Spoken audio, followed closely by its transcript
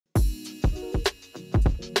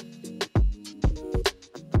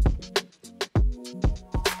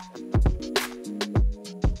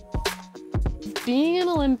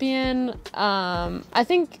Olympian, I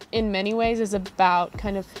think in many ways is about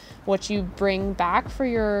kind of what you bring back for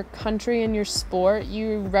your country and your sport.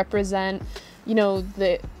 You represent, you know,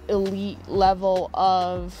 the elite level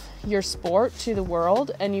of your sport to the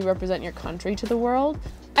world, and you represent your country to the world.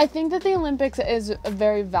 I think that the Olympics is a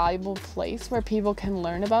very valuable place where people can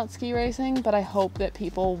learn about ski racing, but I hope that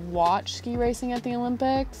people watch ski racing at the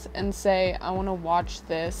Olympics and say, I want to watch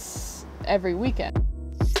this every weekend.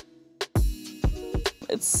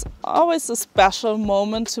 It's always a special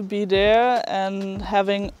moment to be there and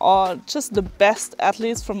having just the best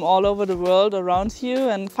athletes from all over the world around you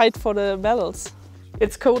and fight for the medals.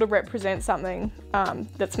 It's cool to represent something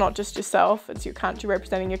that's not just yourself, it's your country,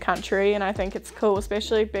 representing your country, and I think it's cool,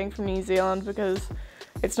 especially being from New Zealand, because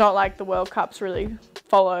it's not like the World Cup's really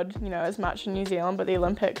followed, you know, as much in New Zealand, but the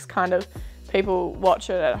Olympics kind of, people watch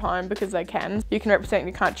it at home because they can. You can represent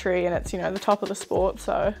your country and it's, you know, the top of the sport,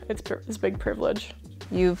 so it's a big privilege.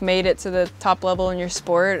 You've made it to the top level in your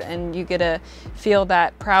sport and you get to feel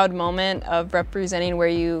that proud moment of representing where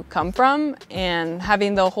you come from, and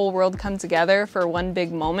having the whole world come together for one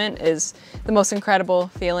big moment is the most incredible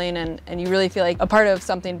feeling, and you really feel like a part of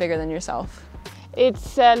something bigger than yourself.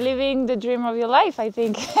 It's living the dream of your life, I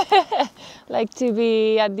think. Like to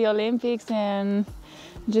be at the Olympics and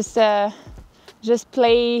just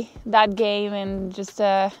play that game and just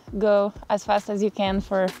go as fast as you can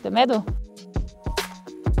for the medal.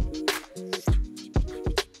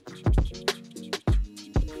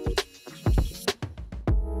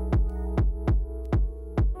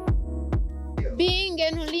 Being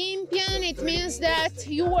an Olympian, it means that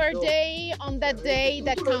you were there on that day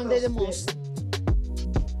that counted the most.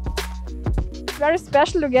 Very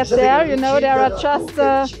special to get there, you know, there are just,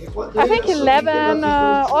 I think 11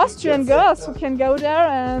 Austrian girls who can go there,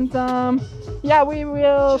 and yeah, we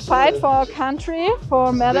will fight for our country,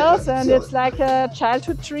 for medals, and it's like a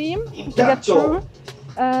childhood dream to get through,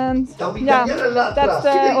 and yeah, that's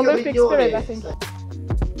the Olympic spirit, I think.